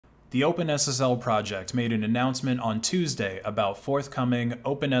The OpenSSL project made an announcement on Tuesday about forthcoming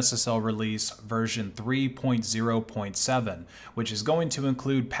OpenSSL release version 3.0.7, which is going to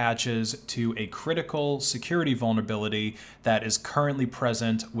include patches to a critical security vulnerability that is currently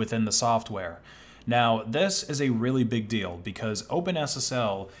present within the software. Now, this is a really big deal because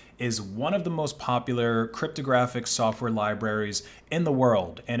OpenSSL is one of the most popular cryptographic software libraries in the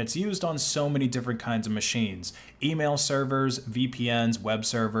world, and it's used on so many different kinds of machines: email servers, VPNs, web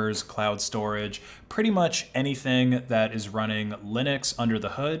servers, cloud storage, pretty much anything that is running Linux under the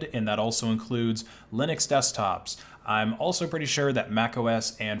hood, and that also includes Linux desktops. I'm also pretty sure that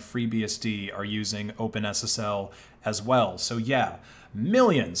macOS and FreeBSD are using OpenSSL as well. So yeah,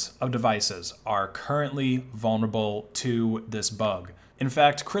 millions of devices are currently vulnerable to this bug. In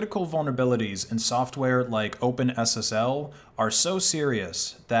fact, critical vulnerabilities in software like OpenSSL are so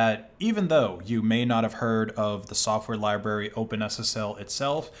serious that even though you may not have heard of the software library OpenSSL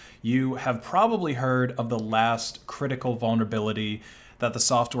itself, you have probably heard of the last critical vulnerability that the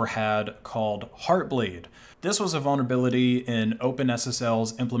software had called Heartbleed. This was a vulnerability in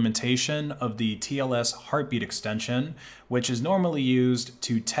OpenSSL's implementation of the TLS heartbeat extension, which is normally used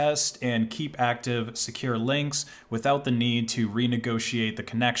to test and keep active secure links without the need to renegotiate the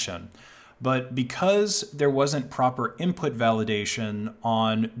connection. But because there wasn't proper input validation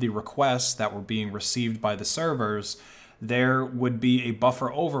on the requests that were being received by the servers, there would be a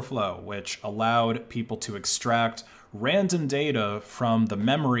buffer overflow, which allowed people to extract random data from the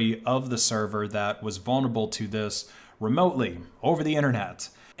memory of the server that was vulnerable to this remotely over the internet.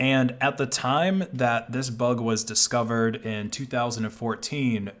 And at the time that this bug was discovered in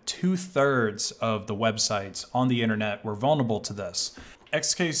 2014, 2/3 of the websites on the internet were vulnerable to this.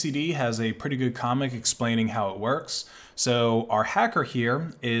 XKCD has a pretty good comic explaining how it works. So our hacker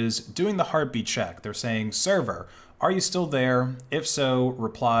here is doing the heartbeat check. They're saying, "Server, are you still there? If so,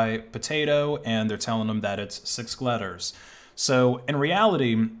 reply potato," and they're telling them that it's 6 letters. So in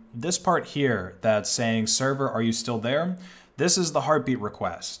reality, this part here that's saying, "Server, are you still there?" this is the heartbeat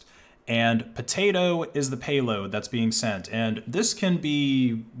request. And potato is the payload that's being sent. And this can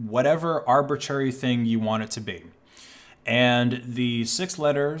be whatever arbitrary thing you want it to be. And the 6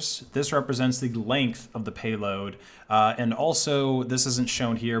 letters, this represents the length of the payload. And also, this isn't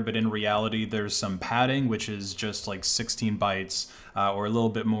shown here, but in reality, there's some padding, which is just like 16 bytes or a little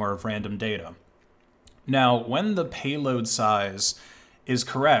bit more of random data. Now, when the payload size is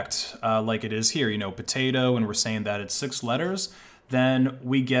correct, like it is here, you know, potato, and we're saying that it's 6 letters, then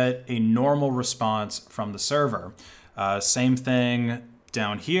we get a normal response from the server. Same thing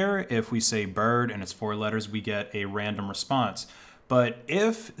down here, if we say bird and it's 4 letters, we get a random response. But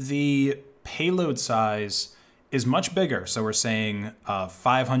if the payload size is much bigger, so we're saying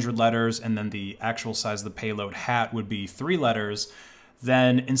 500 letters, and then the actual size of the payload hat would be 3 letters,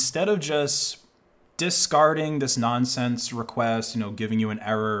 then instead of just discarding this nonsense request, you know, giving you an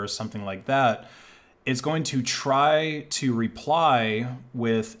error or something like that, it's going to try to reply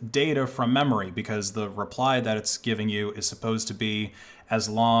with data from memory, because the reply that it's giving you is supposed to be as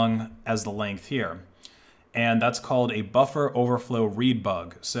long as the length here. And that's called a buffer overflow read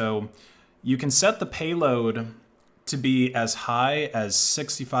bug. So you can set the payload to be as high as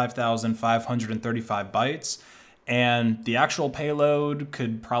 65,535 bytes, and the actual payload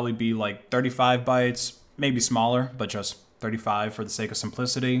could probably be like 35 bytes, maybe smaller, but just 35 for the sake of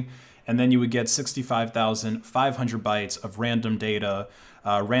simplicity. And then you would get 65,500 bytes of random data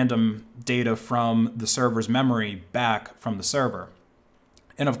from the server's memory back from the server.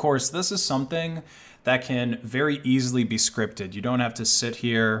 And of course, this is something that can very easily be scripted. You don't have to sit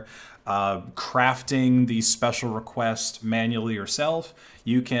here crafting these special requests manually yourself.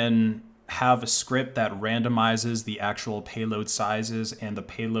 You can have a script that randomizes the actual payload sizes and the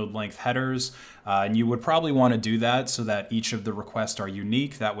payload length headers. And you would probably want to do that so that each of the requests are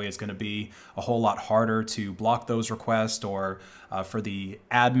unique. That way it's going to be a whole lot harder to block those requests, or for the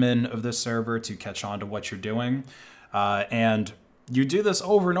admin of the server to catch on to what you're doing. And you do this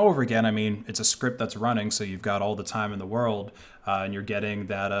over and over again. I mean, it's a script that's running, so you've got all the time in the world, and you're getting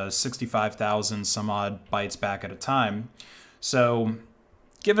that 65,000 some odd bytes back at a time. So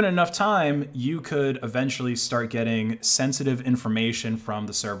given enough time, you could eventually start getting sensitive information from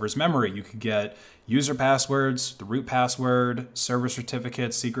the server's memory. You could get user passwords, the root password, server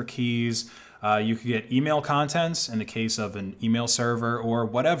certificates, secret keys. You could get email contents in the case of an email server or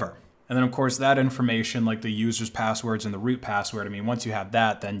whatever. And then of course that information, like the user's passwords and the root password, I mean, once you have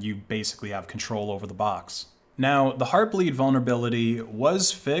that, then you basically have control over the box. Now, the Heartbleed vulnerability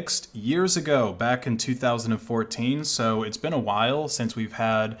was fixed years ago, back in 2014, so it's been a while since we've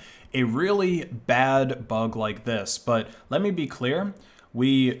had a really bad bug like this. But let me be clear,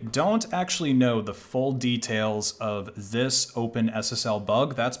 We don't actually know the full details of this OpenSSL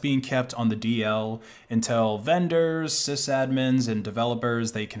bug. That's being kept on the DL until vendors, sysadmins, and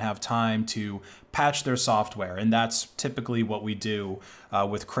developers, they can have time to patch their software. And that's typically what we do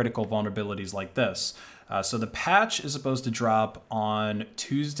with critical vulnerabilities like this. So the patch is supposed to drop on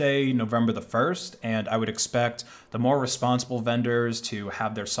Tuesday, November the 1st, and I would expect the more responsible vendors to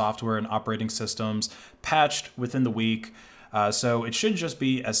have their software and operating systems patched within the week. So it should just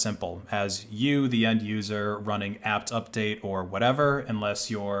be as simple as you, the end user, running apt update or whatever, unless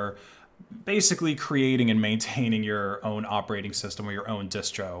you're basically creating and maintaining your own operating system or your own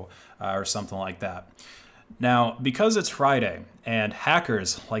distro or something like that. Now, because it's Friday and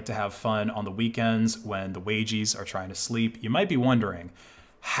hackers like to have fun on the weekends when the wages are trying to sleep, you might be wondering,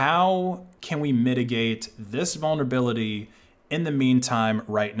 how can we mitigate this vulnerability in the meantime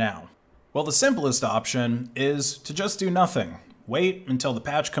right now? Well, the simplest option is to just do nothing. Wait until the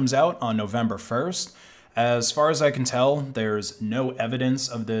patch comes out on November 1st. As far as I can tell, there's no evidence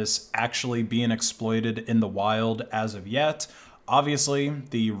of this actually being exploited in the wild as of yet. Obviously,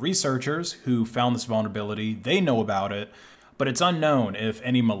 the researchers who found this vulnerability, they know about it, but it's unknown if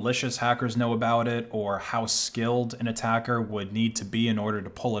any malicious hackers know about it or how skilled an attacker would need to be in order to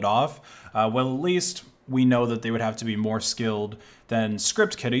pull it off. Well, at least we know that they would have to be more skilled than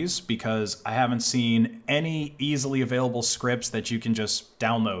script kiddies, because I haven't seen any easily available scripts that you can just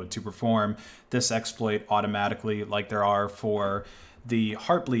download to perform this exploit automatically like there are for the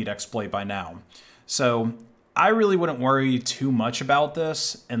Heartbleed exploit by now. So I really wouldn't worry too much about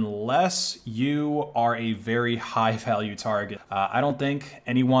this unless you are a very high value target. I don't think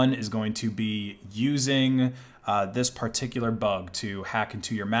anyone is going to be using this particular bug to hack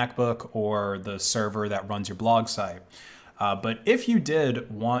into your MacBook or the server that runs your blog site. But if you did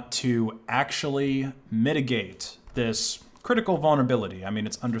want to actually mitigate this critical vulnerability, I mean,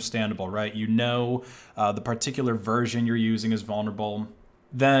 it's understandable, right? You know the particular version you're using is vulnerable.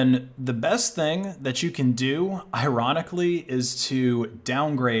 Then the best thing that you can do, ironically, is to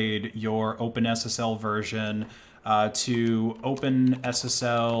downgrade your OpenSSL version to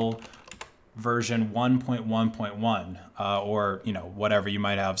OpenSSL version 1.1.1 or, you know, whatever. You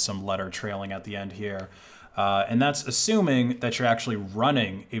might have some letter trailing at the end here. And that's assuming that you're actually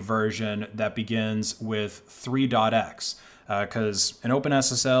running a version that begins with 3.x. Because in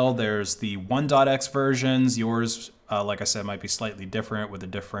OpenSSL, there's the 1.x versions. Yours, like I said, might be slightly different with a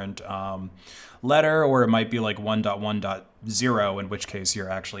different letter, or it might be like 1.1.0, in which case you're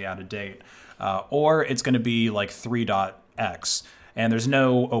actually out of date. Or it's going to be like 3.x, and there's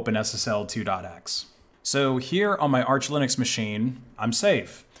no OpenSSL 2.x. So here on my Arch Linux machine, I'm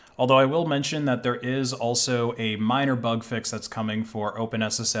safe. Although I will mention that there is also a minor bug fix that's coming for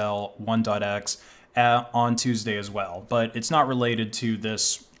OpenSSL 1.x on Tuesday as well, but it's not related to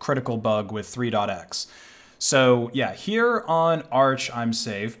this critical bug with 3.x. So yeah, here on Arch, I'm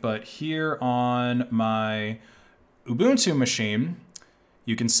safe, but here on my Ubuntu machine,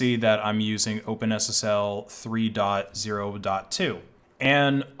 you can see that I'm using OpenSSL 3.0.2.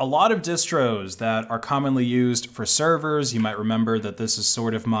 And a lot of distros that are commonly used for servers, you might remember that this is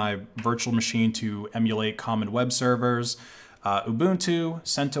sort of my virtual machine to emulate common web servers. Ubuntu,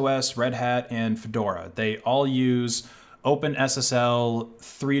 CentOS, Red Hat, and Fedora. They all use OpenSSL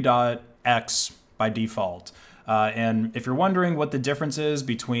 3.x by default. And if you're wondering what the difference is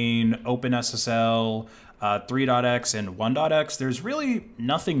between OpenSSL 3.x and 1.x, there's really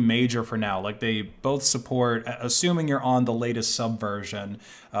nothing major for now. Like, they both support, assuming you're on the latest subversion,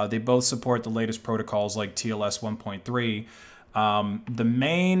 they both support the latest protocols like TLS 1.3. The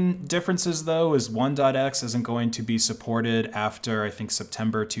main differences, though, is 1.x isn't going to be supported after, I think,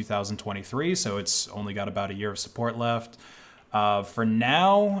 September 2023, so it's only got about a year of support left. For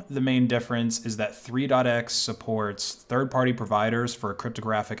now, the main difference is that 3.x supports third-party providers for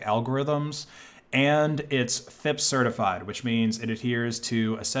cryptographic algorithms, and it's FIPS certified, which means it adheres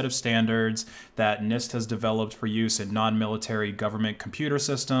to a set of standards that NIST has developed for use in non-military government computer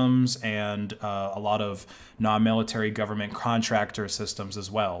systems and a lot of non-military government contractor systems as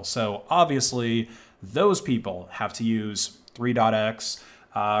well. So obviously, those people have to use 3.x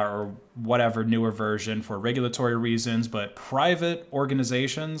or whatever newer version for regulatory reasons, but private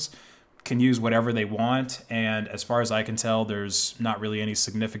organizations can use whatever they want, and as far as I can tell, there's not really any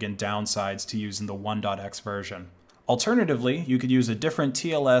significant downsides to using the 1.x version. Alternatively, you could use a different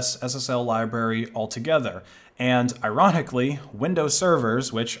TLS SSL library altogether, and ironically, Windows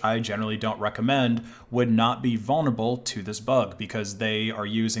servers, which I generally don't recommend, would not be vulnerable to this bug because they are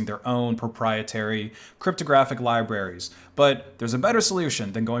using their own proprietary cryptographic libraries. But there's a better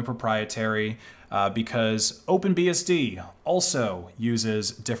solution than going proprietary. because OpenBSD also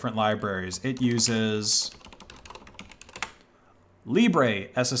uses different libraries. It uses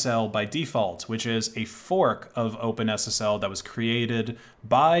LibreSSL by default, which is a fork of OpenSSL that was created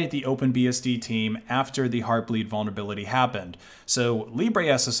by the OpenBSD team after the Heartbleed vulnerability happened. So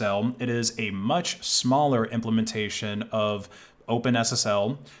LibreSSL, it is a much smaller implementation of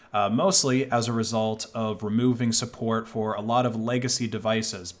OpenSSL, mostly as a result of removing support for a lot of legacy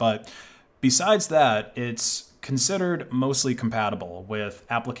devices. But besides that, it's considered mostly compatible with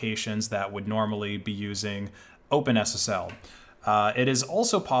applications that would normally be using OpenSSL. It is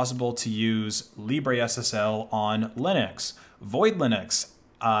also possible to use LibreSSL on Linux. Void Linux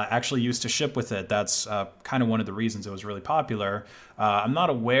actually used to ship with it. That's kind of one of the reasons it was really popular. I'm not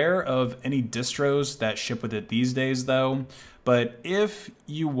aware of any distros that ship with it these days, though. But if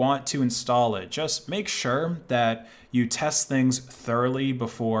you want to install it, just make sure that you test things thoroughly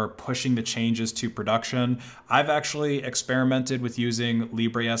before pushing the changes to production. I've actually experimented with using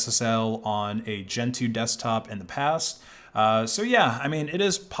LibreSSL on a Gen 2 desktop in the past. So yeah, I mean, it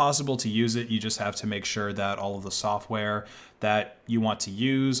is possible to use it. You just have to make sure that all of the software that you want to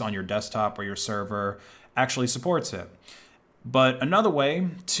use on your desktop or your server actually supports it. But another way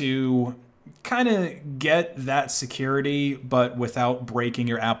to kind of get that security, but without breaking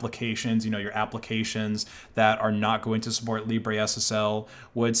your applications, your applications that are not going to support LibreSSL,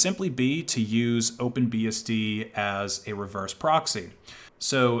 would simply be to use OpenBSD as a reverse proxy.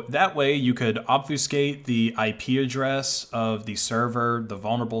 So that way you could obfuscate the IP address of the server, the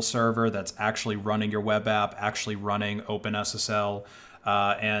vulnerable server that's actually running your web app, actually running OpenSSL.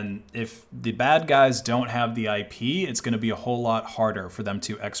 And if the bad guys don't have the IP, it's going to be a whole lot harder for them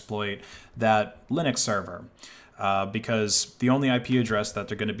to exploit that Linux server. Because the only IP address that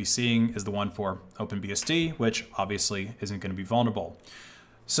they're going to be seeing is the one for OpenBSD, which obviously isn't going to be vulnerable.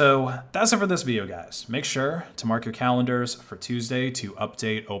 So that's it for this video, guys. Make sure to mark your calendars for Tuesday to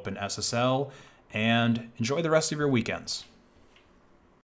update OpenSSL, and enjoy the rest of your weekends.